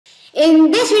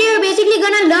In this video, we're basically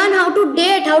gonna learn how to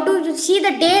date, how to see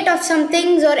the date of some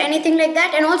things or anything like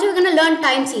that, and also we're gonna learn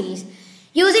time series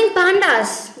using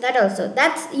pandas. That also,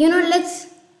 that's let's.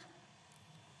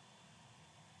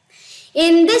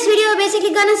 In this video, we're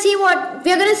basically gonna see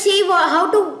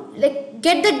how to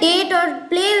get the date or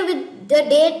play with the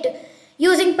date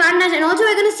using pandas, and also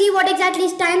we're gonna see what exactly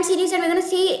is time series, and we're gonna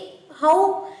see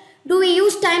how do we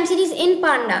use time series in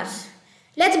pandas.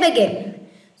 Let's begin.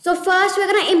 So first we're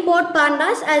going to import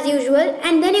pandas as usual,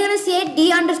 and then you're going to say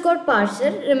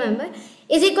d_parser, remember,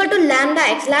 is equal to lambda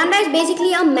x. Lambda is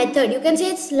basically a method. You can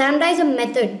say lambda is a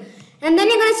method. And then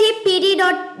you're going to say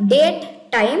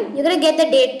pd.date time. You're going to get the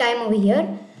date time over here.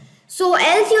 So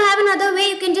else you have another way,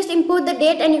 you can just import the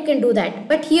date and you can do that.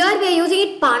 But here we are using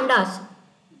it pandas.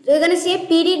 So you're going to say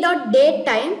pd.date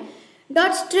time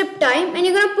dot strip time, and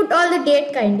you're going to put all the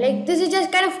date kind. Like this is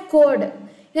just kind of code.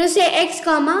 You're going to say x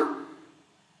comma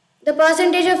the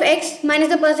percentage of x minus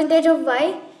the percentage of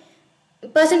y,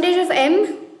 percentage of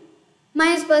m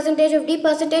minus percentage of d,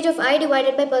 percentage of I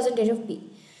divided by percentage of p.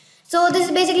 So this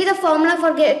is basically the formula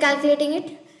for calculating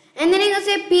it. And then you can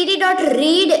say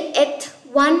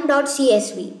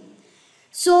pd.readeth1.csv.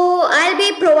 So I'll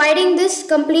be providing this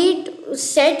complete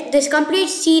set, this complete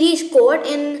series code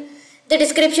in the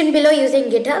description below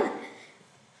using GitHub.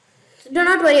 So do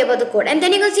not worry about the code. And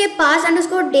then you can say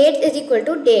pass_date is equal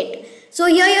to date. So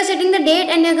here you are setting the date,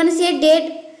 and you're going to say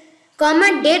date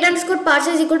comma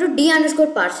date_parser is equal to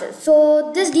d_parser.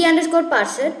 So this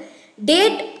d_parser,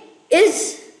 date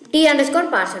is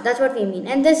d_parser. That's what we mean.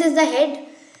 And this is the head.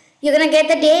 You're going to get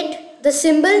the date, the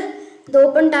symbol, the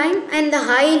open time, and the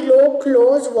high, low,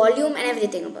 close, volume, and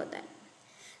everything about that.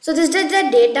 So this is the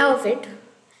data of it.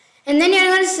 And then you're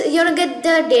going to get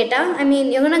the data.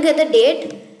 You're going to get the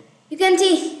date. You can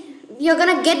see. You're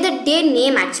going to get the day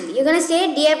name actually. You're going to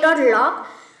say df.log.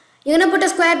 You're going to put a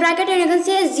square bracket and you're going to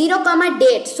say 0 comma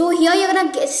date. So here you're going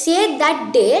to say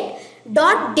that date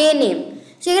dot day name.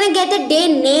 So you're going to get the day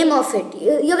name of it.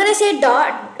 You're going to say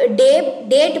dot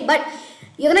date, but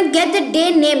you're going to get the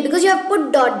day name because you have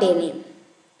put dot day name.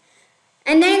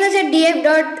 And then you're going to say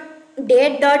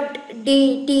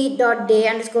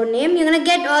df.date.day_name. You're going to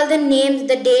get all the names,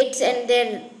 the dates, and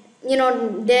their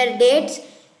dates.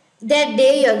 The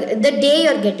day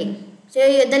you're getting. So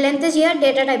the length is here,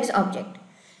 data type is object.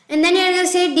 And then you're going to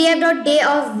say df.day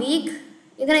of week.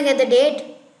 You're going to get the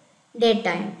date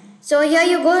time. So here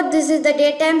you go, this is the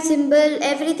date time symbol,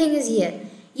 everything is here.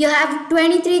 You have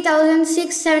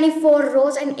 23,674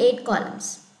 rows and 8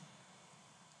 columns.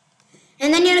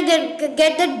 And then you're going to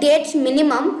get the dates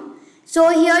minimum. So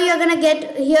here you're going to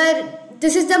get,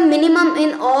 this is the minimum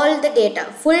in all the data.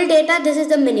 Full data, this is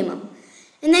the minimum.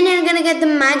 And then you're going to get the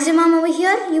maximum over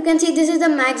here. You can see this is the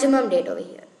maximum date over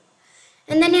here.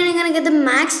 And then you're going to get the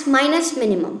max minus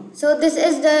minimum. So this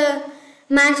is the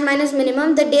max minus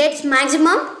minimum. The dates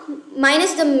maximum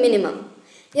minus the minimum.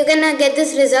 You're going to get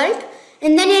this result.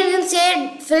 And then you're going to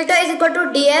say filter is equal to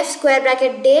df square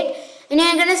bracket date. And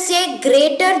you're going to say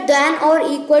greater than or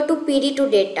equal to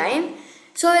pd.date time.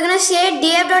 So we're going to say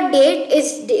df.date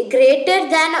is greater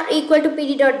than or equal to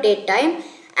pd.date time.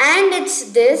 And it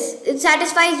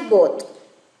satisfies both.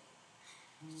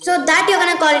 So that you're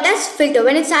going to call it as filter.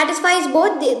 When it satisfies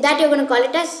both, that you're going to call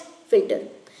it as filter.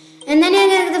 And then you're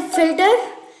going to get the filter.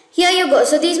 Here you go.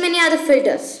 So these many are the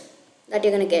filters that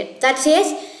you're going to get. That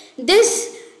says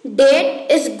this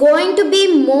date is going to be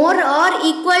more or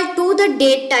equal to the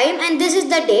date time, and this is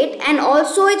the date, and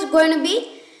also it's going to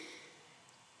be,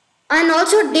 and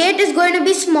also date is going to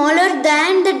be smaller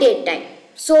than the date time.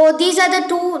 So these are the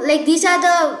two, these are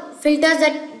the filters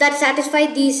that satisfy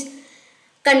these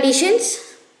conditions.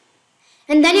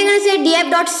 And then you're going to say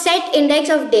df.set index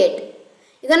of date.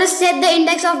 You're going to set the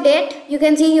index of date. You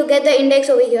can see you get the index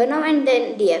over here now, and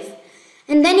then df.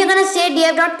 And then you're going to say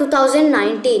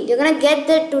df.2019. You're going to get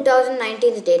the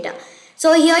 2019's data.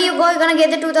 So here you go, you're going to get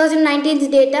the 2019's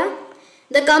data.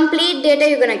 The complete data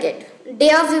you're going to get. Day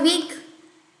of the week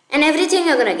and everything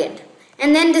you're going to get.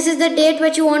 And then this is the date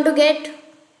which you want to get.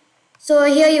 So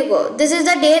here you go. This is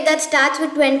the date that starts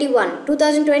with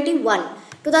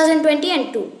 2020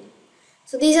 and 2.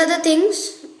 So these are the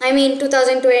things.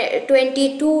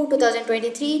 2022,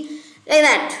 2023, like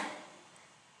that.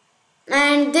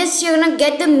 And this you're gonna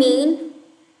get the mean.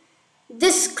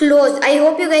 This close. I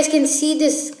hope you guys can see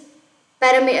this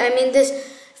parameter. This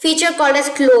feature called as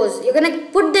close. You're gonna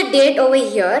put the date over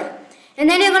here, and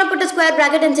then you're gonna put a square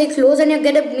bracket and say close, and you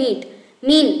get a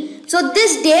mean. So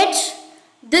this date.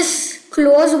 This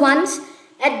close ones,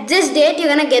 at this date you're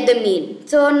gonna get the mean.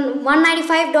 So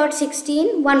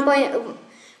 195.16,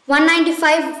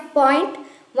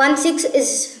 195.16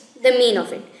 is the mean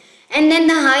of it. and then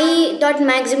the high dot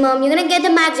maximum, you're gonna get the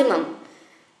maximum.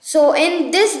 So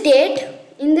in this date,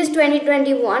 in this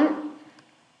 2021,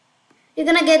 you're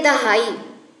gonna get the high.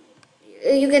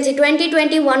 You can see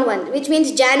 2021 one, which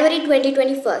means January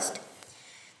 2021.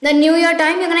 The New Year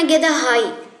time, you're gonna get the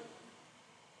high.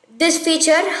 This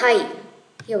feature high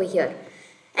over here,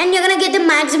 and you're gonna get the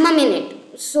maximum in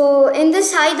it. So in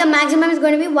this high, the maximum is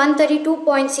going to be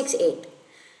 132.68.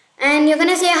 And you're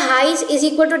gonna say highs is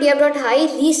equal to df dot high,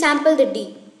 resample the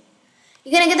d.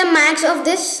 You're gonna get the max of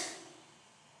this.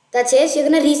 That says you're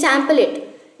gonna resample it.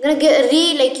 You're gonna get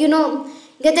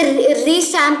get the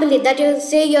resample it. That you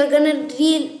say you're gonna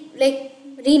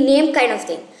rename kind of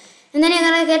thing. And then you're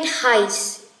gonna get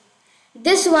highs.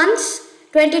 This one's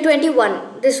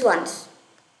 2021. This one's.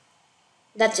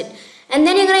 That's it. And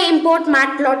then you're gonna import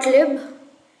matplotlib.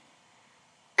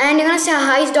 And you're gonna say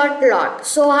highs.plot.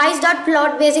 So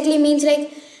highs.plot basically means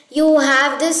like you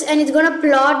have this and it's gonna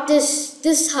plot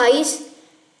this highs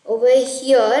over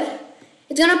here.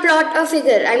 It's gonna plot a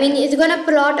figure. I mean it's gonna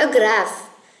plot a graph.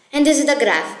 And this is the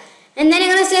graph. And then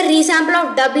you're gonna say resample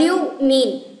of W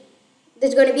mean. This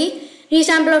is gonna be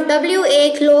resample of W,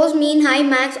 A, close, mean, high,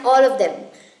 max, all of them.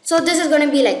 So this is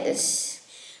gonna be like this.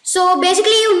 So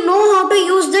basically you know how to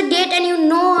use the date and you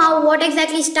know what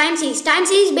exactly is time series. Time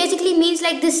series basically means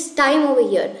like this time over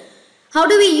here. How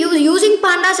do we use, using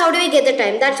pandas, how do we get the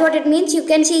time? That's what it means. You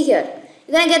can see here.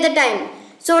 You're gonna get the time.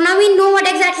 So now we know what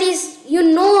exactly is, you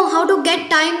know how to get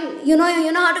time, you know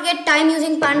how to get time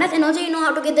using pandas, and also you know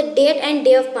how to get the date and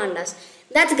day of pandas.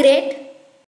 That's great.